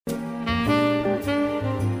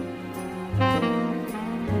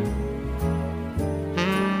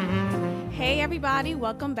everybody.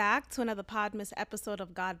 Welcome back to another PODMAS episode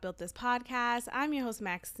of God Built This Podcast. I'm your host,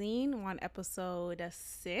 Maxine. We're on episode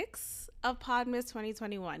 6 of PODMAS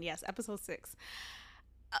 2021. Yes, episode 6.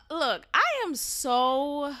 Look,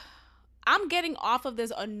 I'm getting off of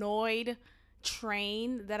this annoyed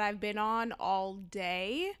train that I've been on all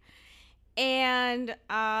day. And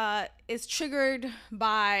it's triggered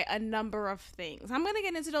by a number of things. I'm going to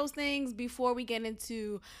get into those things before we get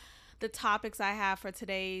into the topics I have for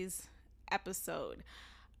today's episode.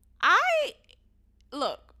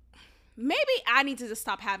 Maybe I need to just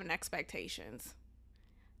stop having expectations.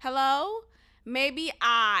 Hello? Maybe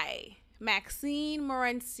I, Maxine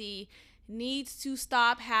Morency, needs to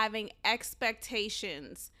stop having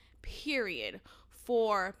expectations, period,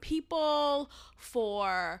 for people,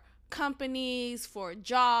 for companies, for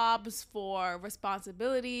jobs, for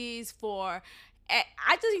responsibilities,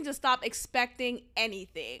 I just need to stop expecting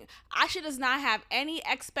anything. I should just not have any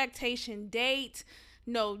expectation date,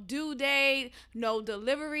 no due date, no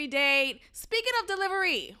delivery date. Speaking of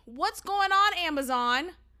delivery, what's going on,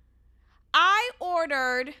 Amazon? I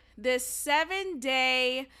ordered this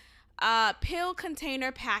 7-day pill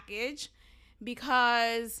container package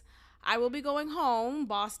because I will be going home,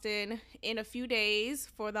 Boston, in a few days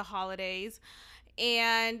for the holidays,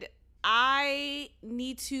 and I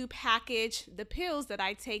need to package the pills that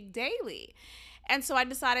I take daily. And so I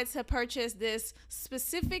decided to purchase this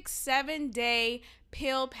specific 7-day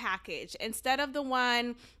pill package instead of the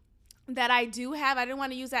one that I do have. I didn't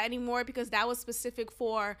want to use that anymore because that was specific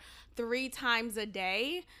for 3 times a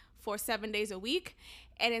day for 7 days a week.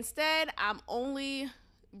 And instead, I'm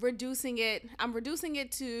reducing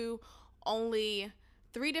it to only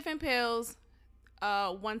 3 different pills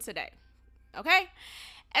once a day. Okay?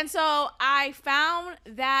 And so I found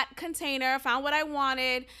that container, found what I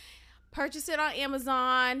wanted, purchased it on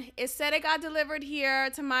Amazon. It said it got delivered here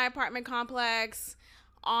to my apartment complex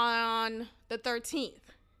on the 13th.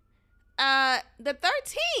 The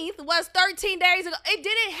 13th was 13 days ago. It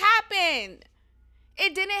didn't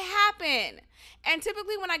happen. And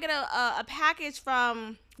typically when I get a package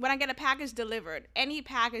delivered, any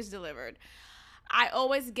package delivered, I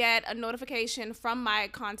always get a notification from my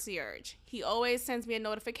concierge. He always sends me a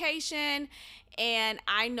notification, and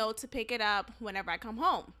I know to pick it up whenever I come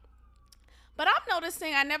home. But I'm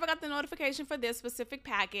noticing I never got the notification for this specific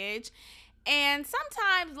package. And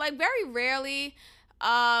sometimes, like very rarely,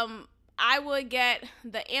 I would get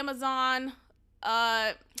the Amazon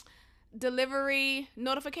delivery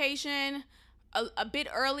notification a bit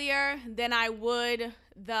earlier than I would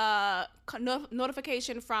the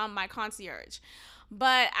notification from my concierge.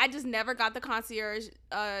 But I just never got the concierge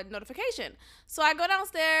notification. So I go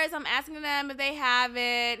downstairs, I'm asking them if they have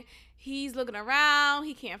it. He's looking around,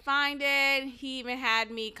 he can't find it. He even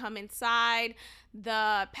had me come inside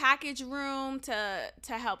the package room to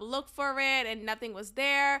help look for it, and nothing was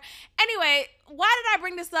there. Anyway, why did I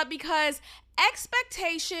bring this up? Because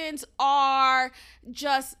expectations are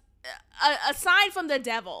just a sign from the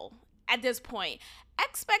devil at this point.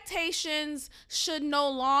 Expectations should no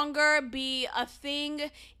longer be a thing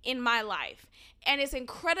in my life. And it's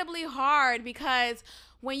incredibly hard because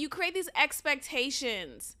when you create these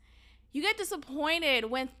expectations, you get disappointed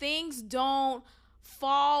when things don't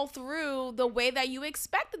fall through the way that you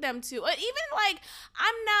expected them to. Or even like,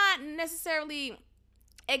 I'm not necessarily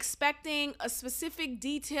expecting a specific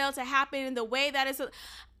detail to happen in the way that it's not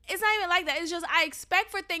even like that. It's just I expect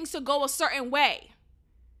for things to go a certain way.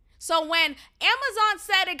 So when Amazon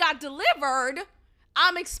said it got delivered,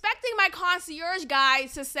 I'm expecting my concierge guy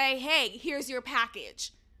to say, hey, here's your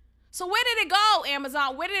package. So where did it go,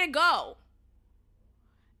 Amazon? Where did it go?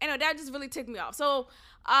 Anyway, that just really ticked me off. So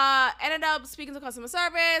ended up speaking to customer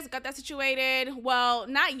service, got that situated. Well,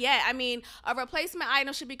 not yet. I mean, a replacement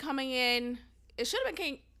item should be coming in. It should have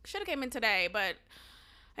came in today, but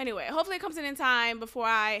anyway, hopefully it comes in time before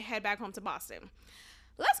I head back home to Boston.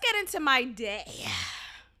 Let's get into my day.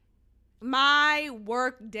 My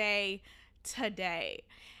work day today.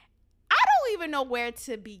 I don't even know where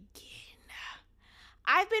to begin.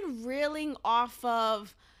 I've been reeling off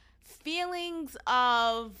of feelings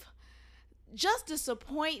of just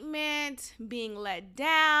disappointment, being let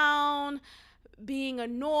down, being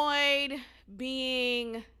annoyed,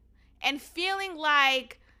 and feeling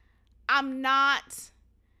like I'm not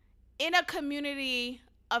in a community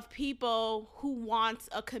of people who want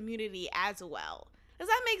a community as well. Does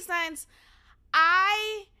that make sense?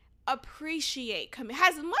 I appreciate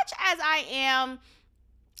as much as I am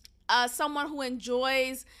someone who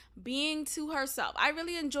enjoys being to herself. I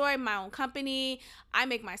really enjoy my own company. I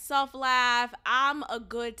make myself laugh. I'm a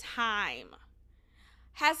good time.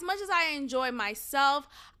 as much as I enjoy myself,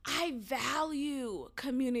 I value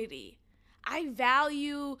community. I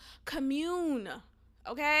value commune.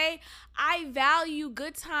 Okay? I value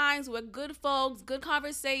good times with good folks, good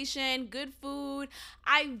conversation, good food.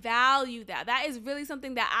 I value that. That is really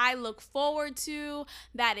something that I look forward to,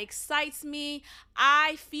 that excites me.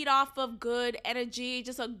 I feed off of good energy,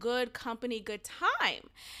 just a good company, good time.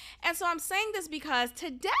 And so I'm saying this because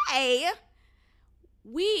today,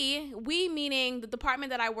 we meaning the department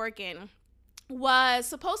that I work in, was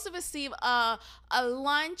supposed to receive a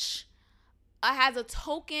lunch has a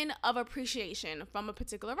token of appreciation from a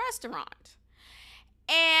particular restaurant.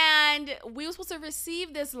 And we were supposed to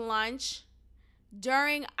receive this lunch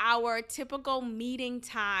during our typical meeting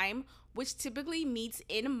time, which typically meets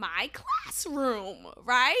in my classroom,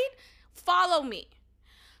 right? Follow me.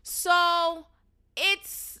 So it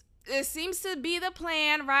seems to be the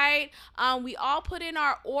plan, right? We all put in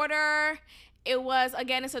our order.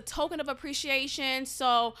 It's a token of appreciation.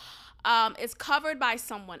 So it's covered by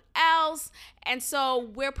someone else. And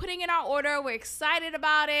so we're putting in our order. We're excited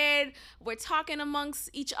about it. We're talking amongst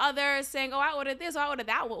each other, saying, oh, I ordered this, I ordered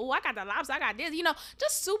that. Oh, I got the lobster, I got this.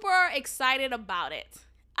 Just super excited about it.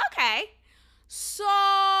 Okay.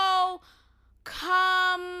 So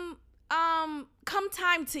come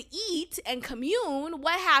time to eat and commune,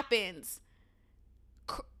 what happens?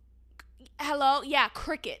 Hello? Yeah,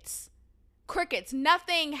 crickets.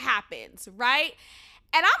 Nothing happens, right?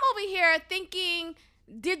 And I'm over here thinking,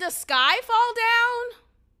 did the sky fall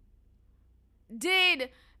down?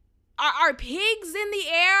 Are pigs in the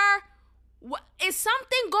air? Is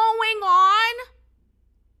something going on?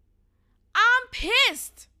 I'm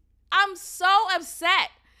pissed. I'm so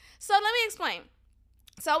upset. So let me explain.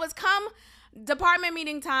 So it's come department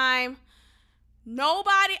meeting time.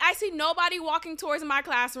 I see nobody walking towards my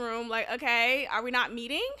classroom. Like, okay, are we not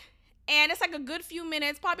meeting? And it's like a good few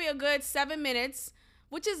minutes, probably a good 7 minutes,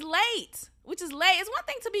 which is late. It's one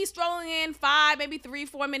thing to be strolling in 5, maybe 3,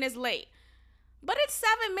 4 minutes late. But it's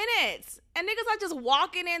 7 minutes. And niggas are just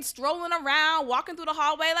walking in, strolling around, walking through the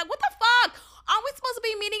hallway. Like, what the fuck? Aren't we supposed to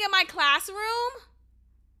be meeting in my classroom?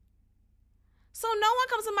 So no one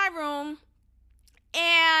comes in my room.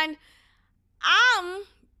 And I'm,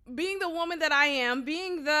 being the woman that I am,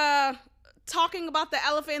 being the talking about the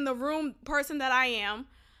elephant in the room person that I am,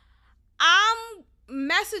 I'm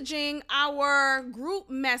messaging our group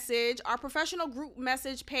message, our professional group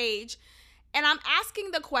message page, and I'm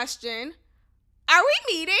asking the question, are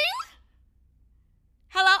we meeting?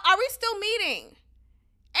 Hello, are we still meeting? And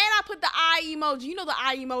I put the eye emoji, the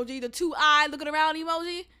eye emoji, the 2 eye looking around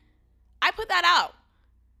emoji. I put that out.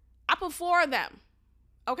 I put 4 of them,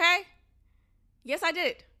 okay? Yes, I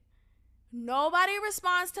did. Nobody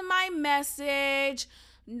responds to my message.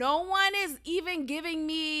 No one is even giving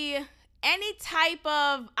me any type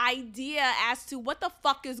of idea as to what the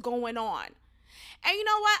fuck is going on. And you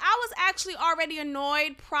know what? I was actually already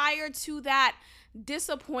annoyed prior to that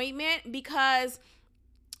disappointment because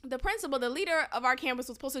the principal, the leader of our campus,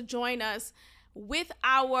 was supposed to join us with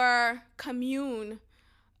our commune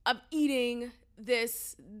of eating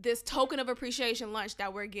this token of appreciation lunch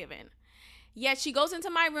that we're given. Yet she goes into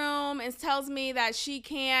my room and tells me that she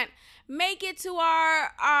can't make it to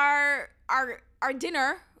our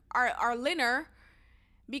dinner, our dinner,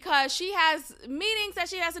 because she has meetings that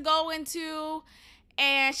she has to go into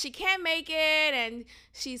and she can't make it, and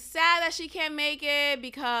she's sad that she can't make it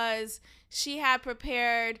because she had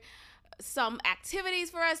prepared some activities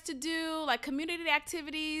for us to do, like community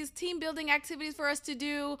activities, team building activities for us to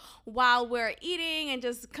do while we're eating and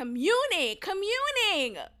just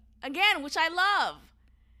communing again, which I love.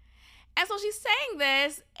 And so she's saying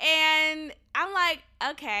this and I'm like,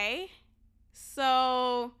 okay,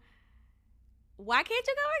 so why can't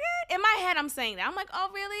you go again? In my head, I'm saying that. I'm like, oh,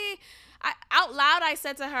 really? Out loud, I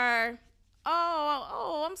said to her,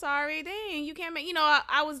 oh, I'm sorry. Dang, you can't make,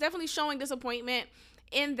 I was definitely showing disappointment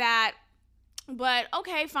in that, but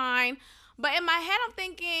okay, fine. But in my head, I'm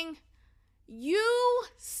thinking, you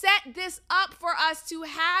set this up for us to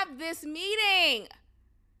have this meeting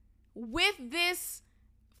with this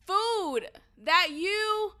food that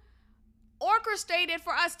you orchestrated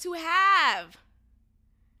for us to have.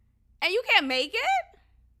 And you can't make it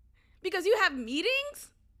because you have meetings?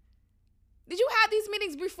 Did you have these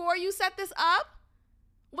meetings before you set this up?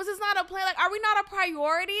 Was this not a plan? Like, are we not a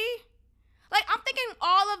priority? Like, I'm thinking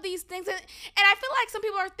all of these things. And I feel like some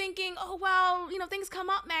people are thinking, oh, well, things come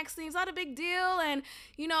up, Maxine. It's not a big deal. And,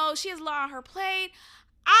 she has a lot on her plate.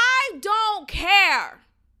 I don't care.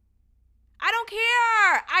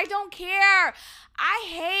 I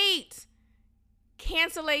hate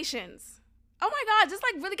cancellations. Oh my God, this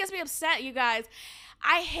like really gets me upset, you guys.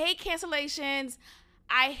 I hate cancellations.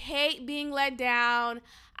 I hate being let down.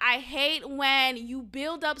 I hate when you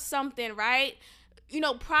build up something, right? You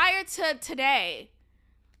know, prior to today,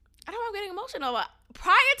 I don't know, I'm getting emotional, but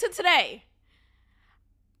prior to today,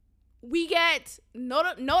 we get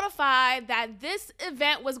notified that this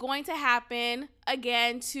event was going to happen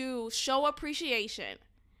again to show appreciation.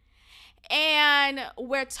 And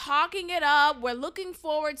we're talking it up. We're looking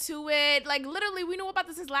forward to it. Like, literally, we knew about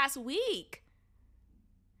this since last week.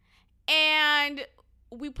 And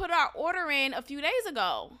we put our order in a few days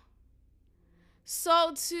ago.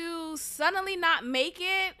 So to suddenly not make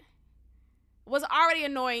it was already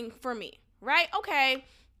annoying for me, right? Okay.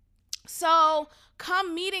 So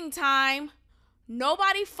come meeting time,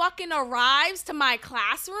 nobody fucking arrives to my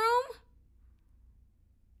classroom?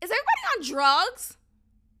 Is everybody on drugs?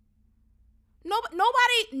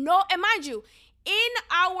 And mind you, in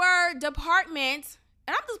our department,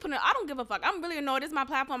 and I don't give a fuck. I'm really annoyed. This is my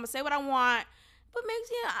platform. I'm gonna say what I want. But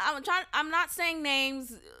I'm not saying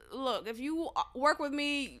names. Look, if you work with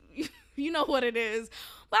me, you know what it is.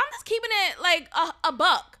 But I'm just keeping it like a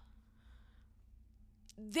buck.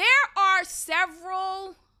 There are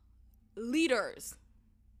several leaders,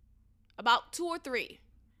 about 2 or 3,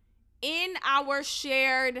 in our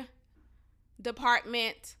shared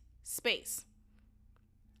department space.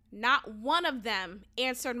 Not one of them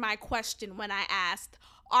answered my question when I asked,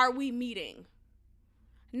 are we meeting?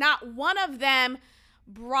 Not one of them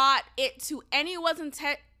brought it to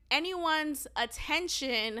anyone's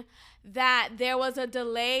attention that there was a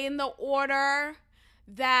delay in the order,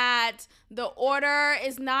 that the order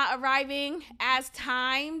is not arriving as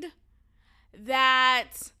timed,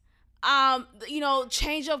 that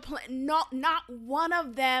change of plan. No, not one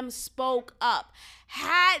of them spoke up.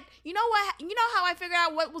 You know how I figured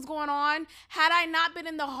out what was going on? Had I not been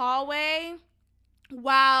in the hallway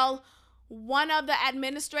while one of the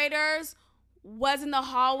administrators was in the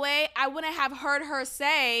hallway, I wouldn't have heard her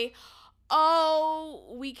say,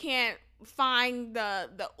 oh, we can't find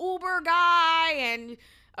the Uber guy, and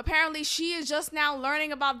apparently she is just now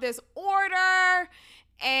learning about this order,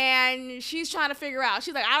 and she's trying to figure out.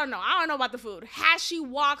 She's like, I don't know about the food. As she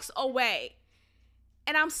walks away.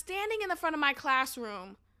 And I'm standing in the front of my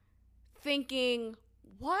classroom thinking,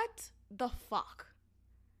 what the fuck?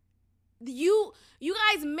 You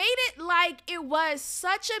guys made it like it was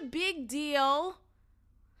such a big deal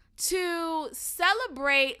to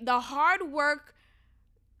celebrate the hard work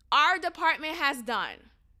our department has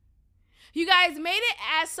done. You guys made it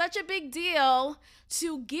as such a big deal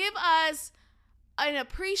to give us an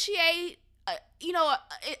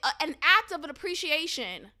act of an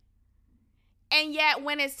appreciation. And yet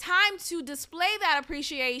when it's time to display that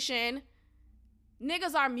appreciation,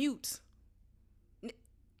 niggas are mute.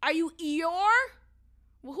 Are you Eeyore?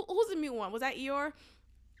 Who's the mute one? Was that Eeyore?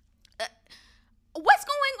 What's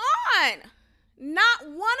going on? Not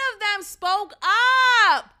one of them spoke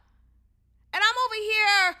up. And I'm over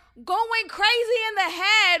here going crazy in the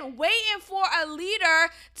head, waiting for a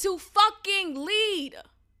leader to fucking lead.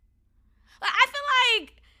 Like, I feel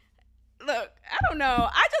like, look, I don't know.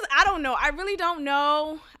 I don't know. I really don't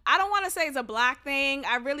know. I don't want to say it's a black thing.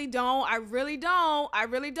 I really don't.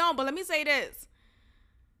 But let me say this.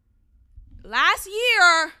 Last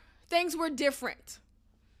year, things were different.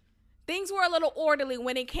 Things were a little orderly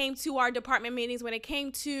when it came to our department meetings, when it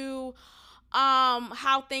came to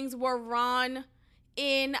how things were run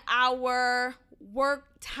in our work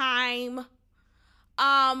time.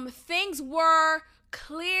 Things were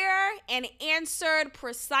clear and answered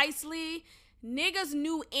precisely. Niggas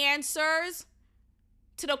knew answers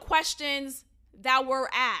to the questions that were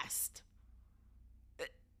asked.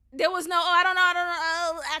 There was no, I don't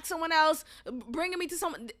know, ask someone else, bringing me to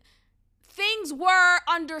someone. Things were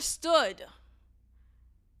understood.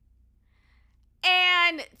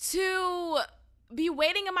 And to be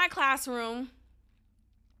waiting in my classroom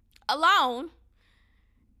alone,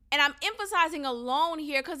 and I'm emphasizing alone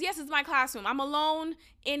here because, yes, it's my classroom. I'm alone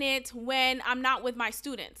in it when I'm not with my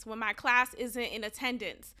students, when my class isn't in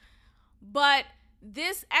attendance. But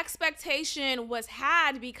this expectation was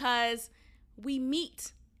had because we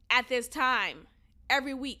meet at this time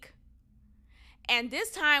every week. And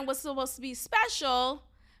this time was supposed to be special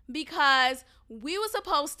because we were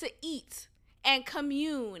supposed to eat and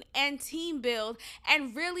commune and team build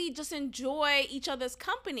and really just enjoy each other's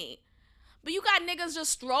company. But you got niggas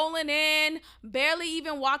just strolling in, barely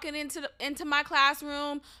even walking into my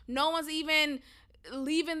classroom. No one's even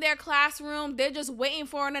leaving their classroom. They're just waiting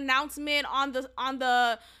for an announcement on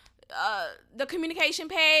the communication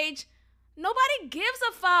page. Nobody gives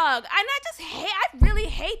a fuck. I really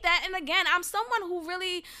hate that. And again, I'm someone who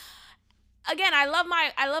really, again, I love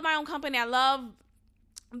my own company. I love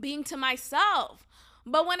being to myself.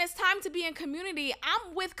 But when it's time to be in community,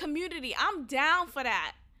 I'm with community. I'm down for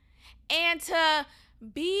that. And for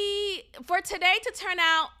today to turn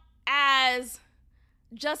out as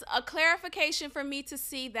just a clarification for me to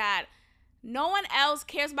see that no one else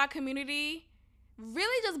cares about community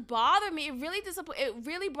really just bothered me. It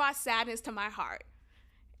really brought sadness to my heart.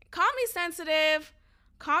 Call me sensitive.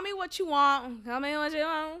 Call me what you want. Call me what you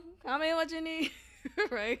want. Call me what you need.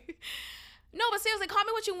 Right? No, but seriously, call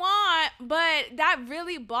me what you want. But that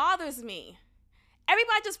really bothers me.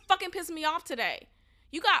 Everybody just fucking pissed me off today.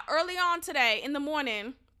 You got early on today in the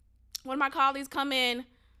morning, one of my colleagues come in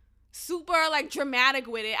super like dramatic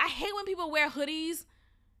with it. I hate when people wear hoodies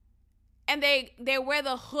and they wear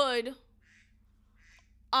the hood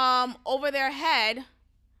over their head.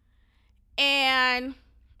 And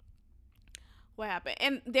what happened?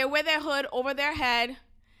 And they wear their hood over their head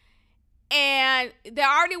and they're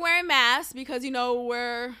already wearing masks because, you know,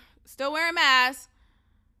 we're still wearing masks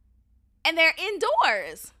and they're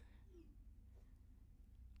indoors.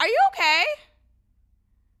 Are you okay?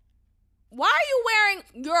 Why are you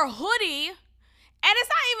wearing your hoodie? And it's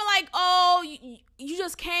not even like, oh, you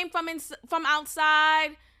just came from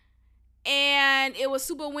outside and it was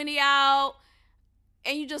super windy out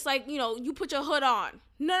and you just like, you know, you put your hood on.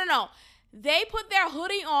 No. They put their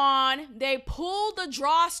hoodie on. They pulled the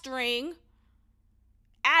drawstring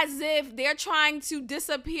as if they're trying to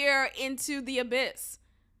disappear into the abyss.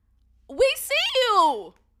 We see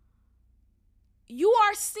you. You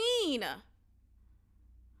are seen.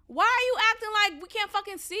 Why are you acting like we can't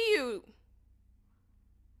fucking see you?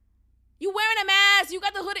 You wearing a mask. You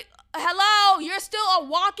got the hoodie. Hello, you're still a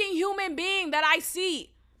walking human being that I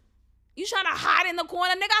see. You trying to hide in the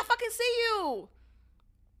corner, nigga? I fucking see you.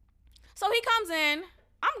 So he comes in.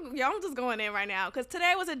 I'm just going in right now because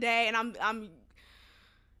today was a day, and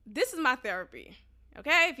this is my therapy.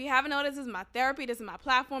 Okay, if you haven't noticed, this is my therapy. This is my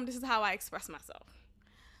platform. This is how I express myself.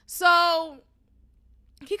 So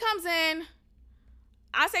he comes in.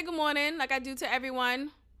 I say good morning like I do to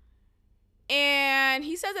everyone. And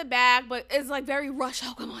he says it back, but it's like very rushed.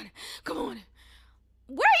 Oh, come on.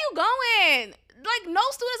 Where are you going? Like no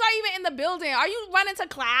students are even in the building. Are you running to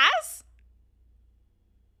class?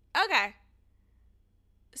 Okay.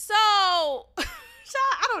 So,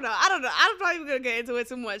 I don't know. I'm not even going to get into it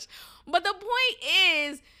too much. But the point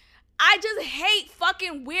is, I just hate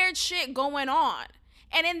fucking weird shit going on.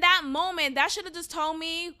 And in that moment, that should have just told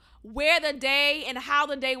me where the day and how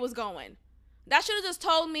the day was going. That should have just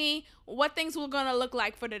told me what things were going to look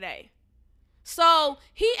like for the day. So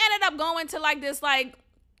he ended up going to like this like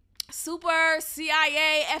super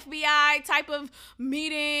CIA, FBI type of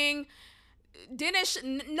meeting.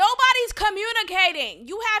 Nobody's communicating.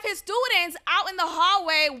 You have his students out in the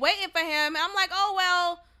hallway waiting for him. I'm like, oh,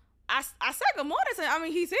 well, I said good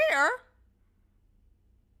morning. He's here.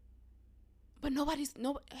 But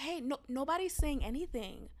nobody's saying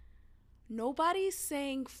anything. Nobody's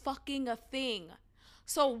saying fucking a thing.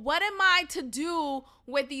 So what am I to do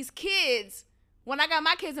with these kids when I got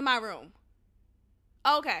my kids in my room?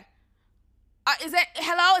 Okay. Is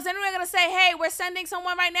anyone going to say, hey, we're sending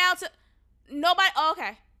someone right now to... Nobody? Oh,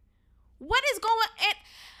 okay. What is going on?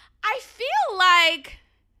 I feel like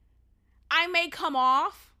I may come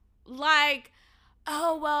off like,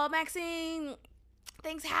 oh, well, Maxine,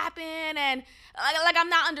 things happen and like I'm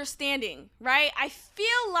not understanding, right? I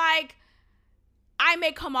feel like I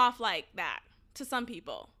may come off like that to some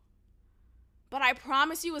people. But I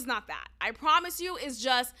promise you it's not that. I promise you it's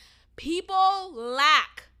just people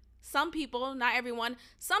lack, some people, not everyone,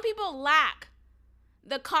 some people lack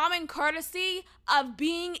the common courtesy of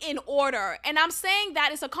being in order. And I'm saying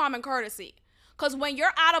that it's a common courtesy. Because when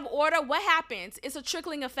you're out of order, what happens? It's a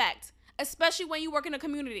trickling effect, especially when you work in a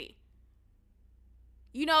community.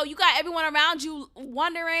 You know, you got everyone around you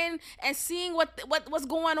wondering and seeing what's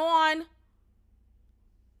going on,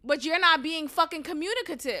 but you're not being fucking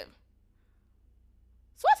communicative.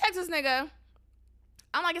 So I text this nigga.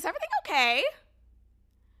 I'm like, is everything okay?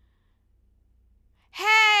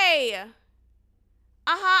 Hey.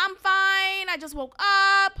 I'm fine. I just woke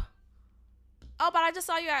up. Oh, but I just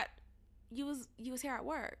saw you was here at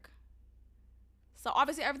work. So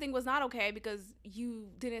obviously everything was not okay because you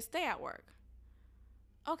didn't stay at work.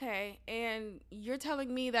 Okay, and you're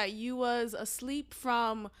telling me that you was asleep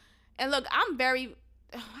from, and look, I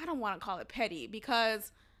don't want to call it petty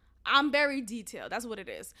because I'm very detailed. That's what it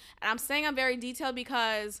is. And I'm saying I'm very detailed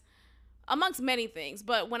because amongst many things,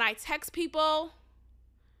 but when I text people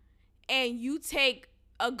and you take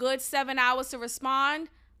a good 7 hours to respond,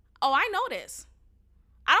 oh, I notice.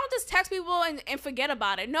 I don't just text people and forget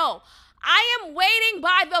about it. No, I am waiting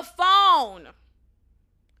by the phone.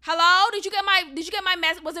 Hello? Did you get my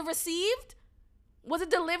message? Was it received? Was it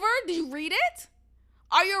delivered? Did you read it?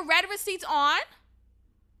 Are your red receipts on?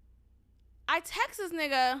 I text this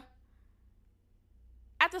nigga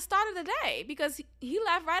at the start of the day because he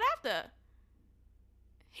left right after.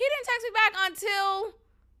 He didn't text me back until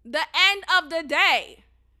the end of the day,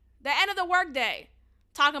 the end of the work day,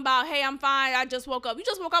 talking about, hey, I'm fine, I just woke up. You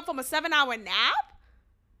just woke up from a 7-hour nap?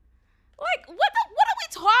 Like, what are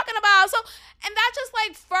we talking about? So, and that just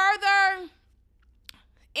like further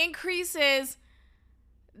increases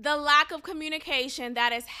the lack of communication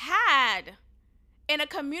that is had in a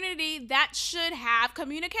community that should have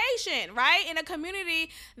communication, right? In a community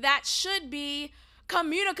that should be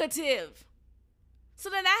communicative. So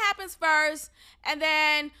then that happens first, and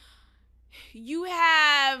then you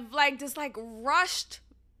have like this like rushed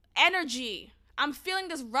energy. I'm feeling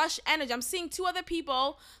this rush energy. I'm seeing 2 other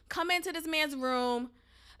people come into this man's room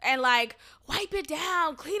and like wipe it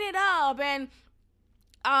down, clean it up, and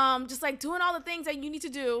just like doing all the things that you need to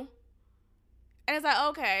do. And it's like,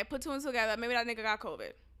 okay, put 2 and 2 together. Maybe that nigga got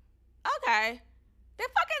COVID. Okay. Then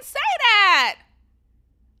fucking say that.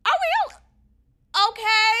 Are we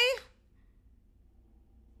okay?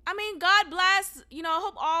 I mean, God bless,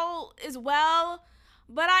 hope all is well.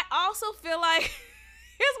 But I also feel like,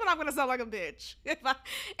 here's what I'm going to sound like a bitch. If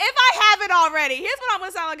I haven't already, here's what I'm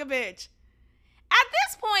going to sound like a bitch. At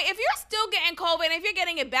this point, if you're still getting COVID and if you're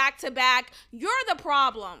getting it back to back, you're the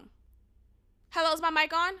problem. Hello, is my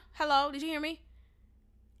mic on? Hello, did you hear me?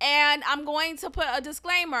 And I'm going to put a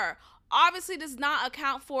disclaimer. Obviously, does not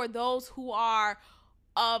account for those who are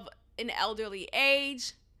of an elderly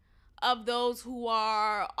age, of those who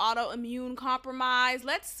are autoimmune compromised.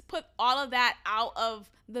 Let's put all of that out of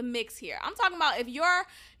the mix here. I'm talking about if you're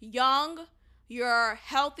young, you're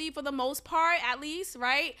healthy for the most part, at least,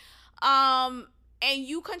 right? And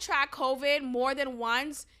you contract COVID more than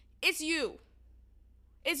once, it's you.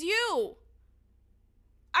 It's you.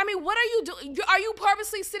 I mean, what are you doing? Are you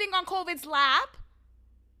purposely sitting on COVID's lap?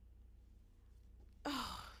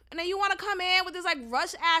 And then you want to come in with this like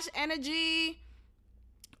rush ash energy,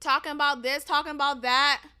 talking about this, talking about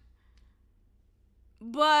that,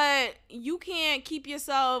 but you can't keep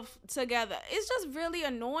yourself together. It's just really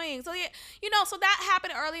annoying. So, yeah, so that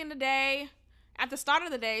happened early in the day, at the start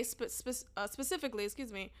of the day, specifically,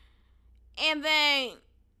 And then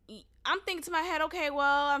I'm thinking to my head, okay,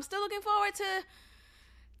 well, I'm still looking forward to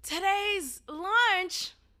today's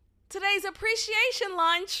lunch, today's appreciation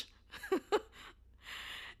lunch.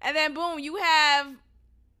 And then, boom, you have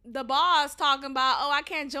the boss talking about, oh, I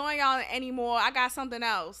can't join y'all anymore. I got something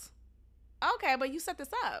else. Okay, but you set this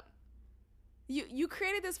up. You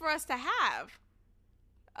created this for us to have.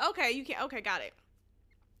 Okay, you can't. Okay, got it.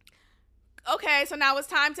 Okay, so now it's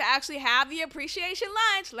time to actually have the appreciation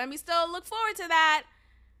lunch. Let me still look forward to that.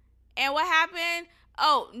 And what happened?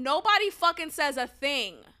 Oh, nobody fucking says a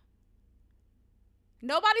thing.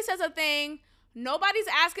 Nobody says a thing. Nobody's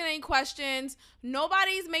asking any questions.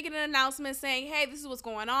 Nobody's making an announcement saying, hey, this is what's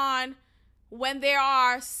going on. When there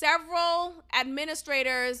are several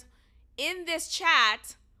administrators in this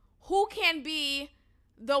chat who can be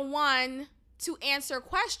the one to answer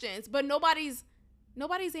questions, but nobody's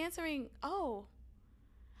answering. Oh,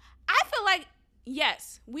 I feel like,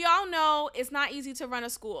 yes, we all know it's not easy to run a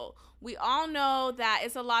school. We all know that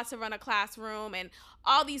it's a lot to run a classroom and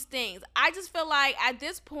all these things. I just feel like at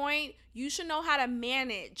this point, you should know how to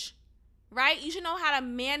manage, right? You should know how to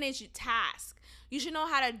manage tasks. You should know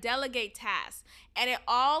how to delegate tasks. And it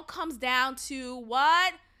all comes down to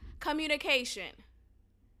what? Communication.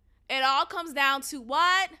 It all comes down to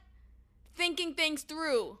what? Thinking things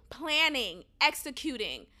through, planning,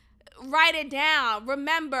 executing. Write it down.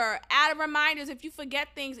 Remember, add reminders if you forget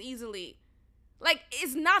things easily. Like,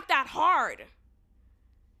 it's not that hard.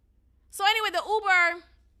 So anyway, the Uber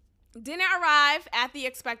didn't arrive at the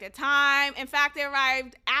expected time. In fact, it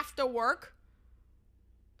arrived after work.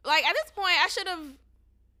 Like, at this point, I should have...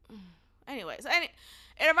 Anyways,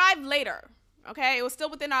 it arrived later, okay? It was still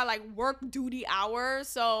within our, like, work duty hours.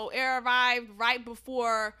 So it arrived right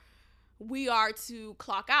before we are to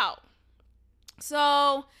clock out.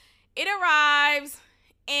 So it arrives,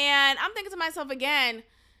 and I'm thinking to myself again,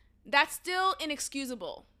 that's still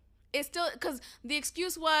inexcusable. It's still, because the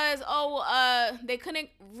excuse was, they couldn't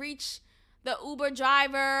reach the Uber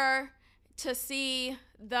driver to see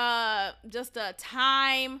the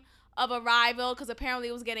time of arrival, because apparently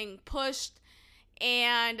it was getting pushed,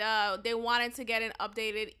 and they wanted to get an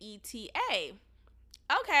updated ETA.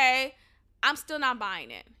 Okay, I'm still not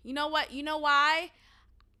buying it. You know what? You know why?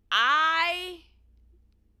 I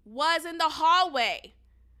was in the hallway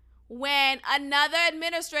when another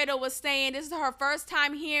administrator was saying this is her first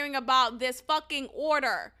time hearing about this fucking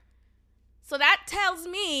order. So that tells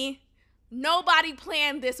me nobody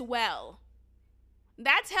planned this well.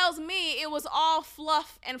 That tells me it was all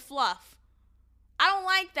fluff and fluff. I don't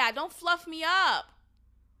like that. Don't fluff me up.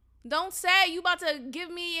 Don't say you about to give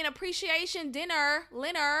me an appreciation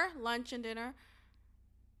lunch and dinner.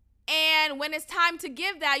 And when it's time to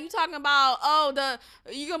give that, you talking about,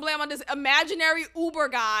 you gonna blame on this imaginary Uber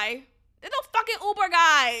guy. There's no fucking Uber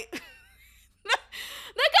guy. The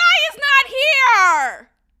guy is not here.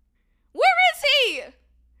 Where is he?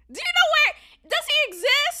 Do you know where? Does he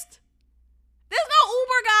exist? There's no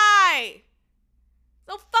Uber guy.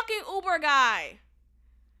 No fucking Uber guy.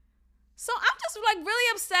 So I'm just like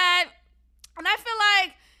really upset. And I feel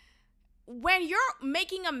like when you're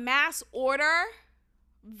making a mass order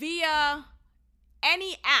via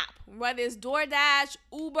any app, whether it's DoorDash,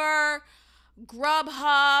 Uber,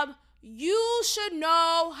 Grubhub, you should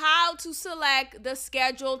know how to select the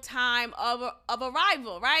scheduled time of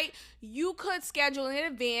arrival, right? You could schedule in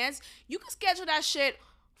advance. You could schedule that shit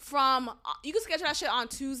on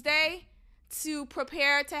Tuesday to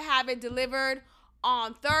prepare to have it delivered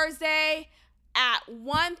on Thursday at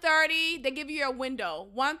 1:30. They give you a window,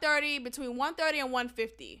 between 1:30 and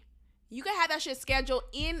 1:50. You can have that shit scheduled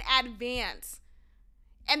in advance.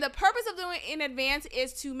 And the purpose of doing it in advance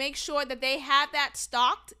is to make sure that they have that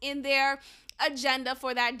stocked in their agenda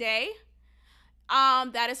for that day.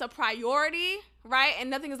 That is a priority, right? And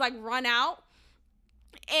nothing is like run out.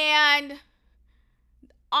 And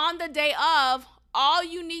on the day of, all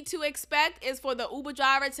you need to expect is for the Uber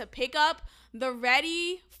driver to pick up the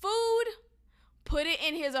ready food, put it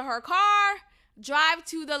in his or her car, drive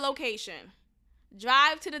to the location,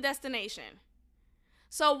 drive to the destination.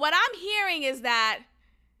 So what I'm hearing is that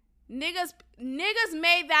niggas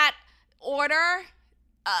made that order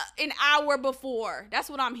an hour before. That's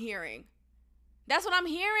what I'm hearing. There's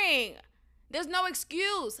no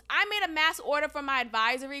excuse. I made a mass order for my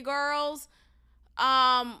advisory girls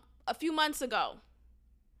a few months ago.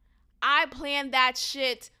 I planned that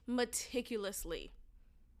shit meticulously,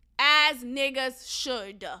 as niggas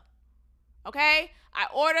should. Okay? I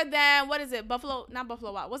ordered them, what is it? Not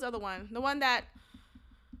Buffalo Wild. What's the other one? The one that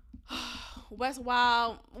West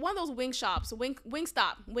Wild, one of those wing shops,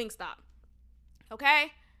 Wingstop.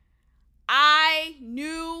 Okay? I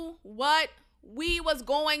knew what we was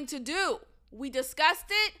going to do. We discussed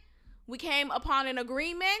it. We came upon an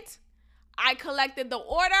agreement. I collected the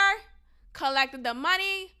order, collected the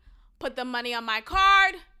money, put the money on my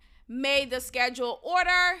card, made the schedule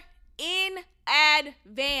order in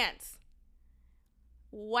advance.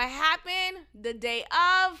 What happened the day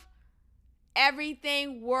of?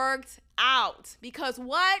 Everything worked out. Because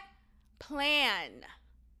what? Plan.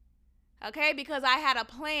 Okay? Because I had a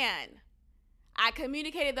plan. I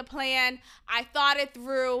communicated the plan. I thought it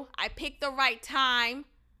through. I picked the right time.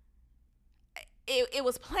 It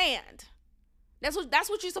was planned. That's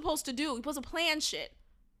what you're supposed to do. You're supposed to plan shit.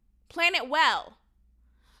 Plan it well.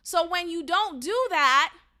 So when you don't do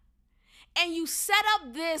that, and you set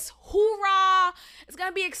up this hoorah, it's going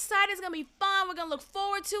to be exciting, it's going to be fun, we're going to look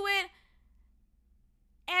forward to it,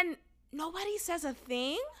 and nobody says a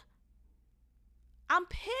thing, I'm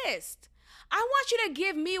pissed. I want you to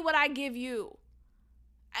give me what I give you.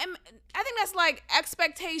 I think that's like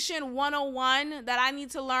expectation 101 that I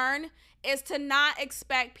need to learn, is to not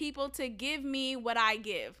expect people to give me what I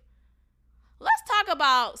give. Let's talk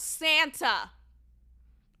about Santa.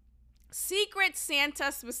 Secret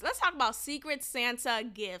Santa. Let's talk about Secret Santa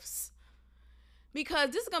gifts.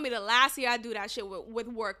 Because this is going to be the last year I do that shit with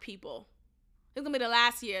work people. It's going to be the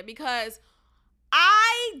last year because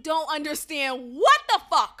I don't understand what the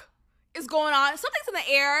fuck is going on. Something's in the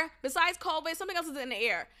air. Besides COVID, something else is in the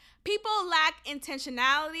air. People lack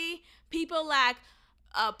intentionality. People lack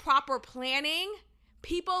proper planning.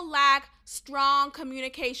 People lack strong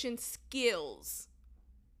communication skills.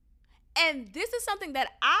 And this is something that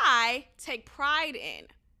I take pride in.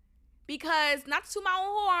 Because, not to toot my own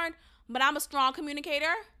horn, but I'm a strong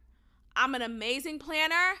communicator. I'm an amazing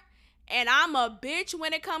planner. And I'm a bitch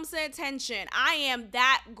when it comes to intention. I am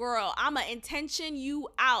that girl. I'm a intention you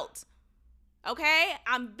out. Okay?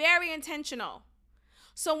 I'm very intentional.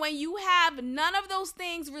 So when you have none of those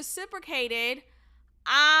things reciprocated,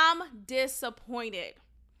 I'm disappointed.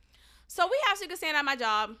 So we have Secret Santa at my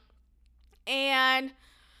job. And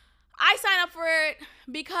I sign up for it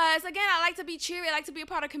because, again, I like to be cheery. I like to be a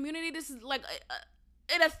part of community. This is like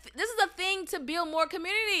this is a thing to build more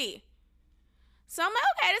community. So I'm like,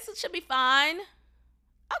 okay, this should be fun.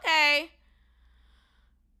 Okay.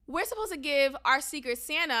 we're supposed to give our Secret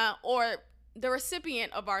Santa, or the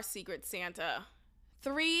recipient of our Secret Santa,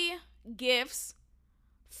 3 gifts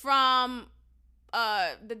from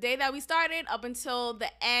the day that we started up until the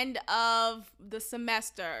end of the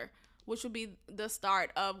semester, which would be the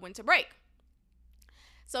start of winter break.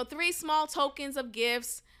 So 3 small tokens of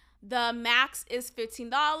gifts. The max is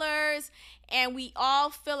 $15, and we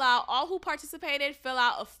all who participated fill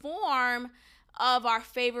out a form of our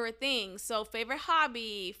favorite things. So favorite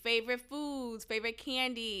hobby, favorite foods, favorite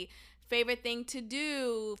candy, favorite thing to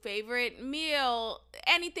do, favorite meal,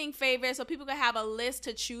 anything favorite, so people can have a list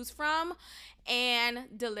to choose from and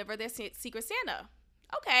deliver their Secret Santa.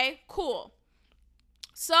 Okay, cool.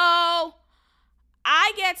 So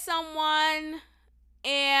I get someone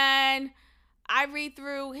and I read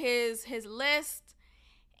through his list,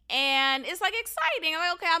 and it's like exciting. I'm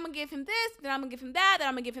like, okay, I'm gonna give him this, then I'm gonna give him that, then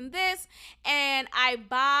I'm gonna give him this, and I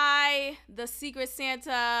buy the Secret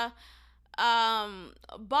Santa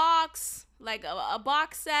box, like a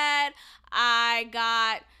box set. I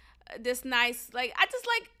got this nice, like,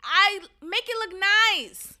 I make it look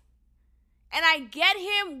nice, and I get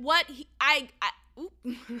him what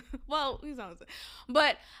well, he's not,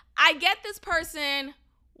 but I get this person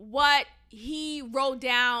what he wrote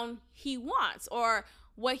down he wants, or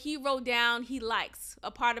what he wrote down he likes, a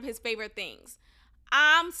part of his favorite things.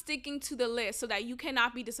 I'm sticking to the list so that you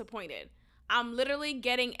cannot be disappointed. I'm literally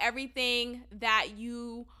getting everything that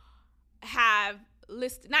you have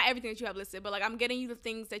listed. Not everything that you have listed, but like I'm getting you the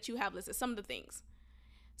things that you have listed, some of the things.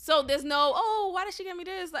 So there's no, oh, why did she get me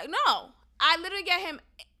this? Like, no, I literally get him.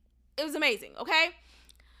 It was amazing, okay?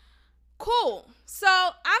 Cool. So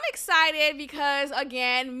I'm excited because,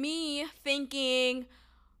 again, me thinking,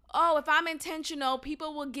 oh, if I'm intentional,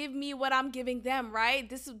 people will give me what I'm giving them, right?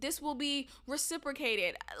 This will be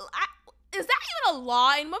reciprocated. Is that even a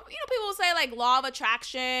law? And people will say like law of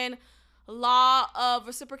attraction, law of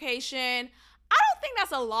reciprocation. I don't think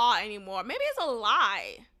that's a law anymore. Maybe it's a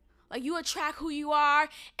lie. Like, you attract who you are.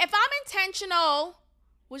 If I'm intentional,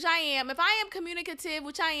 which I am, if I am communicative,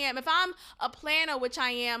 which I am, if I'm a planner, which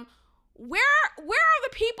I am, where are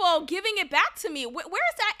the people giving it back to me? Where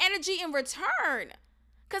is that energy in return?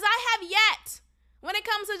 Because I have yet. When it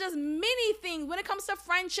comes to just many things, when it comes to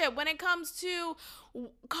friendship, when it comes to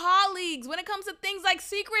colleagues, when it comes to things like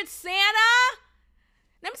Secret Santa,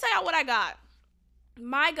 let me tell y'all what I got.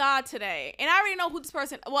 My God, today. And I already know who this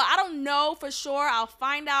person, well, I don't know for sure. I'll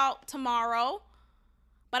find out tomorrow.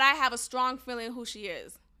 But I have a strong feeling who she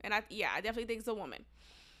is. And I definitely think it's a woman.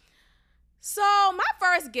 So my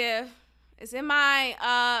first gift is in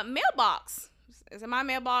my mailbox. It's in my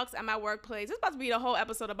mailbox at my workplace. It's about to be the whole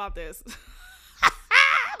episode about this.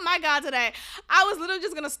 My God, today. I was literally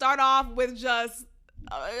just going to start off with just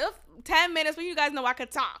 10 minutes, but you guys know I could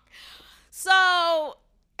talk. So I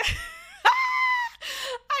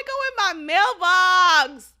go in my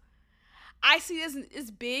mailbox. I see this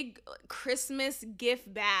big Christmas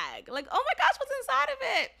gift bag. Like, oh my gosh, what's inside of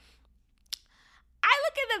it? I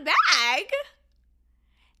look at the bag.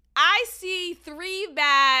 I see 3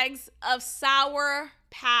 bags of Sour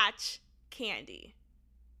Patch candy.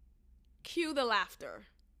 Cue the laughter.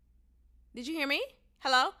 Did you hear me?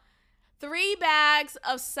 Hello? 3 bags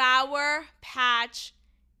of Sour Patch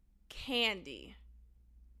candy.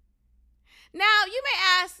 Now, you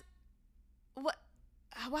may ask,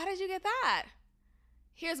 why did you get that?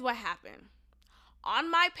 Here's what happened.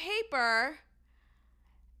 On my paper,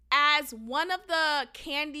 as one of the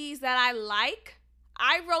candies that I like,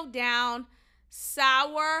 I wrote down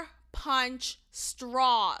Sour Punch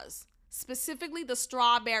straws, specifically the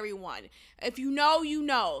strawberry one. If you know, you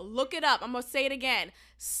know. Look it up. I'm going to say it again.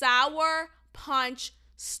 Sour Punch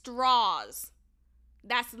straws.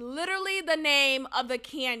 That's literally the name of the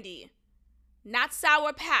candy. Not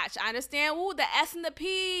Sour Patch. I understand. Ooh, the S and the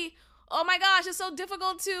P. Oh my gosh, it's so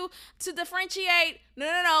difficult to differentiate.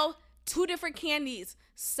 No. 2 different candies.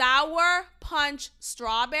 Sour Punch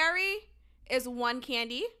strawberry is one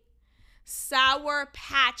candy. Sour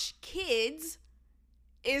Patch Kids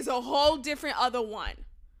is a whole different other one.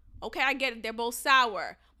 Okay, I get it. They're both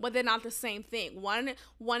sour, but they're not the same thing. One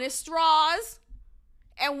is straws,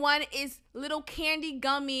 and one is little candy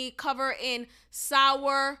gummy covered in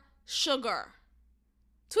sour sugar.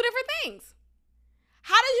 2 different things.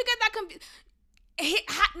 How did you get that confused?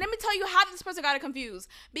 Let me tell you how this person got it confused.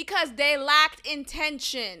 Because they lacked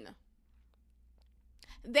intention.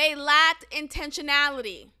 They lacked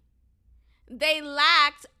intentionality. They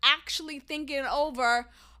lacked actually thinking over,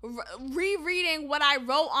 rereading what I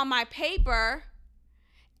wrote on my paper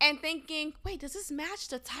and thinking, wait, does this match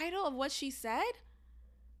the title of what she said?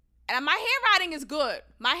 And my handwriting is good.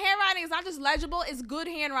 My handwriting is not just legible, it's good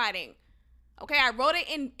handwriting. Okay, I wrote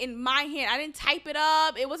it in my hand. I didn't type it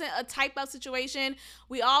up. It wasn't a type up situation.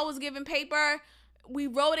 We all was given paper. We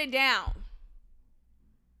wrote it down.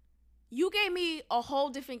 You gave me a whole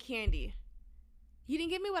different candy. You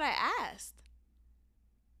didn't give me what I asked.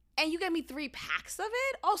 And you gave me 3 packs of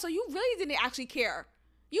it? Oh, so you really didn't actually care.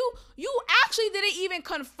 You actually didn't even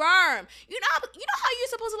confirm. You know how you're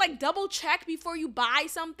supposed to like double check before you buy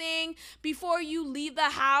something, before you leave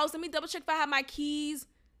the house. Let me double check if I have my keys.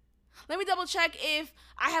 Let me double check if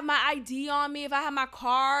I have my ID on me, if I have my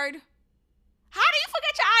card. How do you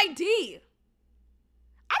forget your ID?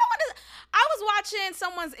 I was watching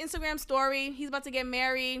someone's Instagram story. He's about to get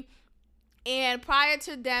married. And prior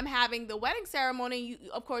to them having the wedding ceremony,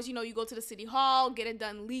 of course, you go to the city hall, get it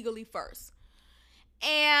done legally first.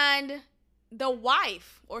 And the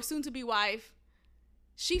wife, or soon-to-be wife,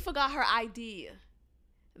 she forgot her ID.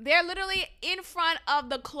 They're literally in front of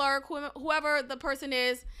the clerk, whoever the person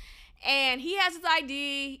is, and he has his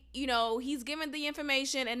ID. He's given the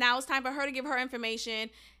information, and now it's time for her to give her information.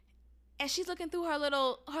 And she's looking through her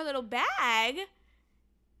little bag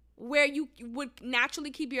where you would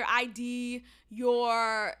naturally keep your ID,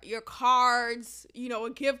 your cards, a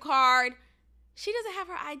gift card. She doesn't have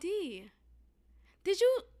her ID.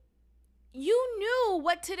 You knew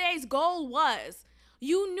what today's goal was.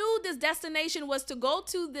 You knew this destination was to go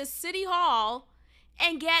to this city hall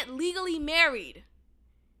and get legally married.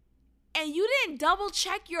 And you didn't double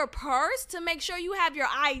check your purse to make sure you have your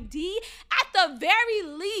ID at the very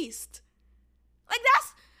least. I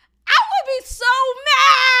would be so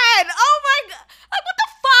mad. Oh my God. Like, what the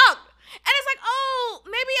fuck? And it's like, oh,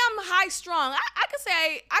 maybe I'm high strung. I could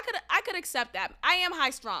say, I could accept that. I am high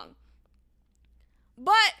strung.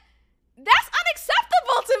 But that's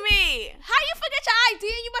unacceptable to me. How you forget your ID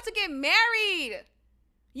and you about to get married?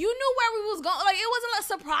 You knew where we was going. Like, it wasn't a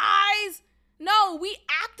surprise. No, we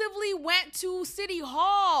actively went to City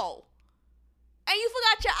Hall. And you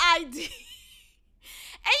forgot your ID.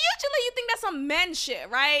 And usually you think that's some men shit,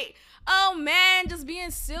 right? Oh, man, just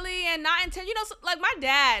being silly and not intentional. Like my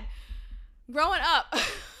dad, growing up,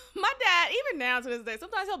 my dad, even now to this day,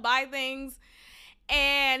 sometimes he'll buy things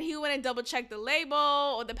and he went and double check the label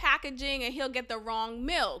or the packaging and he'll get the wrong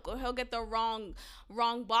milk or he'll get the wrong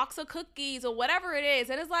box of cookies or whatever it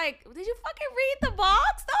is. And it's like, did you fucking read the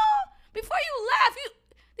box though? Before you left,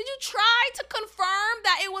 did you try to confirm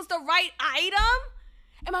that it was the right item?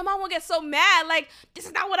 And my mom would get so mad, like, this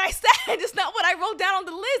is not what I said. This is not what I wrote down on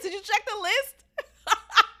the list. Did you check the list?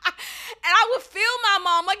 And I would feel my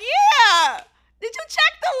mom, like, yeah. Did you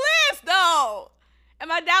check the list, though? And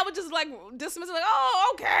my dad would just, like, dismiss it, like,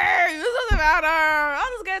 oh, okay. This doesn't matter.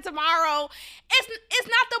 I'll just get it tomorrow. It's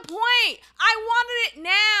not the point. I wanted it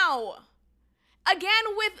now.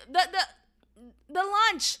 Again, with the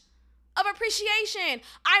lunch of appreciation.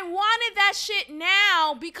 I wanted that shit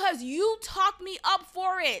now because you talked me up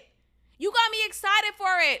for it. You got me excited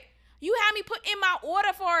for it. You had me put in my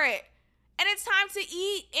order for it. And it's time to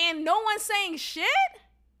eat and no one's saying shit?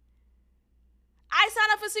 I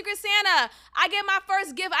signed up for Secret Santa. I get my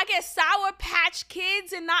first gift. I get Sour Patch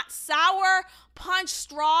Kids and not Sour Punch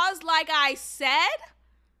straws like I said.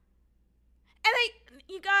 And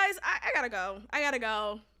you guys, I gotta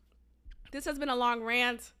go. This has been a long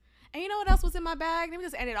rant. And you know what else was in my bag? Let me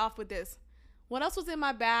just end it off with this. What else was in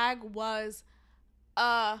my bag was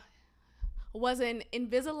an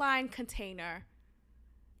Invisalign container.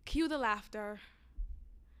 Cue the laughter.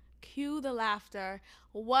 Cue the laughter.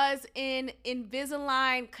 Was an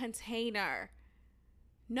Invisalign container.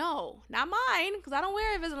 No, not mine, because I don't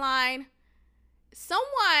wear Invisalign.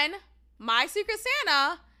 Someone, my Secret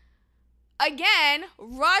Santa, again,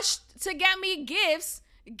 rushed to get me gifts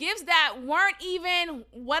that weren't even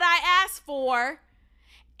what I asked for,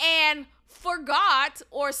 and forgot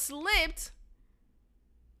or slipped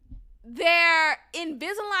their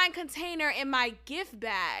Invisalign container in my gift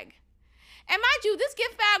bag. And mind you, this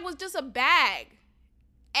gift bag was just a bag,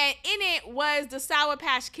 and in it was the Sour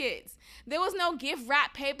Patch Kids. There was no gift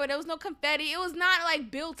wrap paper. There was no confetti. It was not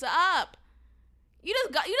like built up. You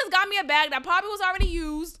just got me a bag that probably was already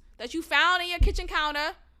used, that you found in your kitchen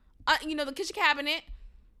counter, the kitchen cabinet.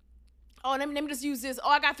 Oh, let me just use this. Oh,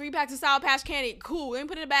 I got 3 packs of Sour Patch candy. Cool. Let me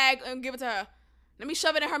put it in a bag and give it to her. Let me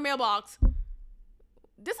shove it in her mailbox.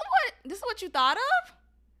 This is what you thought of?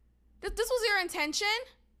 This was your intention?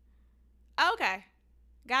 Okay.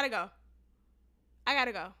 Gotta go. I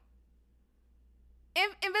gotta go.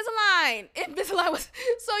 Invisalign was...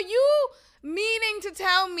 So you meaning to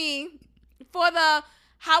tell me for the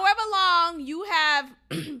however long you have...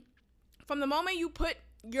 from the moment you put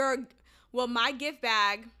my gift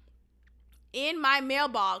bag in my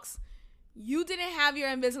mailbox, you didn't have your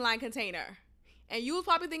Invisalign container. And you was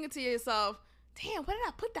probably thinking to yourself, damn, where did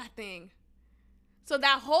I put that thing? So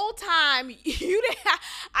that whole time, you didn't have,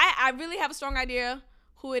 I really have a strong idea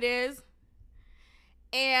who it is.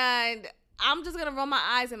 And I'm just going to roll my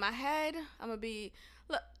eyes in my head. I'm going to be,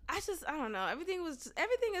 look, I don't know. Everything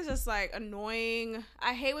is just like annoying.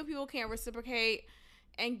 I hate when people can't reciprocate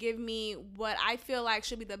and give me what I feel like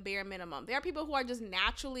should be the bare minimum. There are people who are just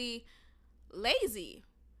naturally lazy,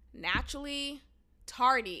 naturally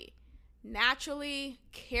tardy, naturally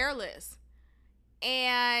careless.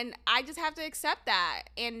 And I just have to accept that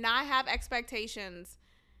and not have expectations,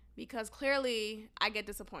 because clearly I get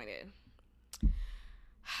disappointed.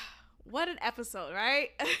 What an episode, right?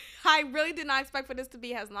 I really did not expect for this to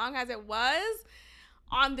be as long as it was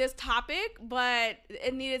on this topic, but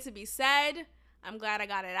it needed to be said. I'm glad I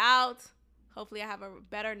got it out. Hopefully I have a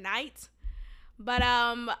better night. But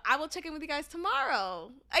I will check in with you guys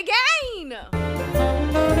tomorrow again.